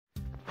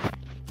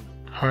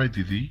Hi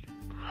Didi,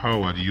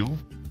 how are you?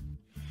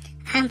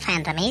 I'm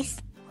fine, Ramesh.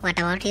 What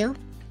about you?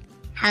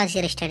 How's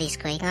your studies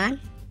going on?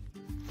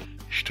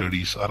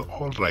 Studies are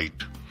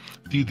alright.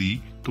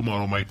 Didi,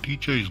 tomorrow my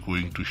teacher is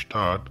going to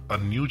start a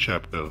new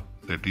chapter,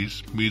 that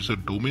is major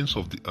domains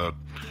of the earth.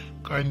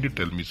 Kindly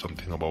tell me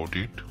something about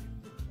it.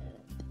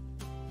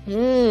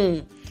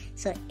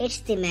 So it's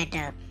the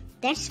matter.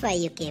 That's why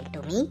you came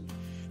to me.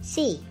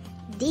 See,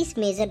 these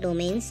major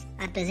domains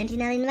are present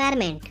in our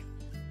environment.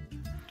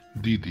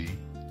 Didi,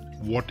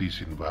 what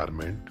is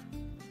environment?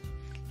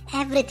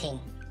 Everything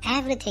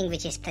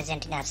which is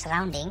present in our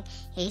surrounding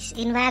is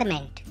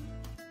environment.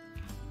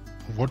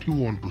 What you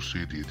want to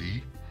say,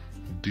 Didi?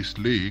 This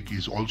lake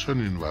is also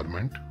an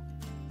environment?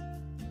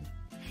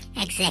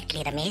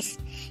 Exactly, Ramesh.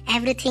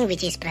 Everything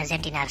which is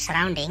present in our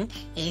surrounding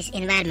is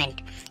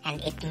environment,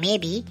 and it may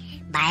be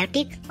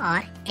biotic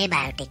or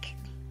abiotic.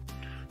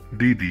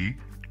 Didi,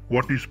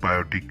 what is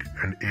biotic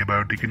and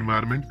abiotic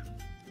environment?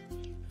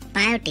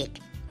 Biotic,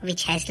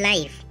 which has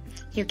life.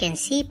 You can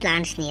see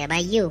plants nearby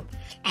you,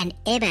 and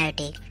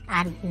abiotic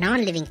are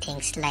non-living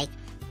things like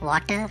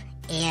water,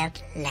 air,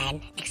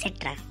 land,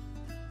 etc.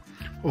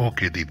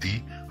 Okay,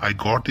 Didi, I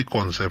got the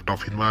concept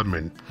of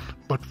environment,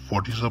 but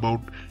what is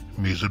about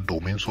major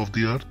domains of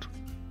the earth?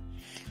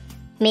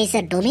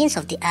 Major domains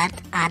of the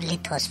earth are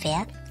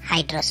lithosphere,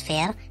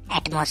 hydrosphere,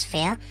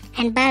 atmosphere,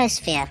 and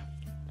biosphere.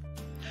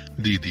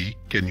 Didi,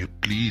 can you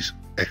please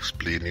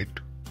explain it?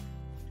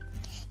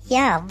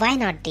 Yeah, why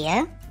not,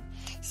 dear?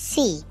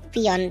 See,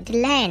 beyond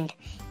the land,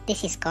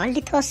 this is called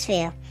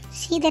lithosphere.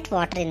 See that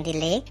water in the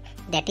lake?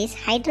 That is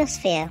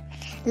hydrosphere.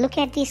 Look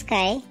at the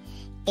sky,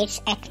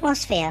 it's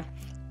atmosphere.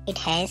 It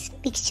has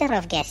mixture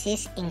of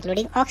gases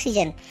including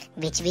oxygen,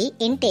 which we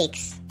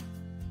intakes.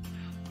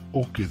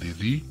 Okay,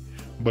 Didi,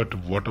 but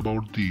what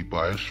about the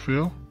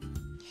biosphere?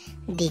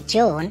 The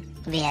zone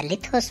where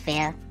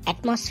lithosphere,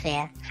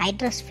 atmosphere,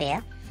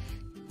 hydrosphere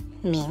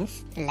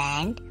means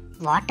land,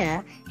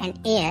 water and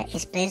air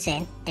is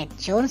present, that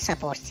zone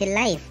supports the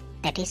life,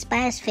 that is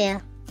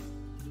biosphere.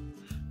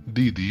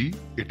 Didi,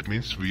 it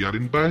means we are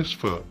in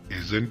biosphere,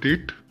 isn't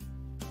it?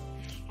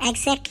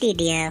 Exactly,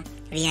 dear.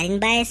 We are in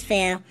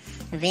biosphere,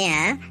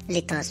 where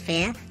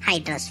lithosphere,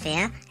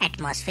 hydrosphere,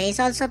 atmosphere is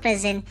also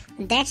present.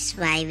 That's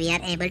why we are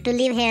able to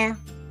live here.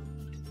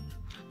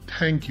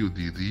 Thank you,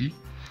 Didi.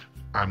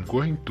 I'm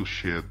going to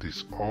share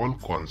this all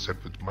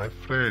concept with my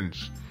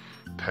friends.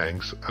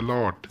 Thanks a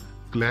lot.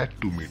 Glad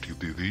to meet you,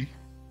 Didi.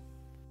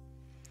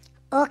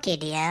 Okay,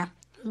 dear.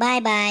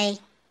 Bye-bye.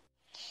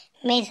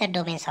 Major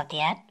domains of the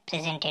earth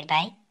presented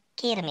by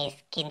K. Ramesh,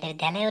 Kendriya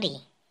Vidyalaya, Uri.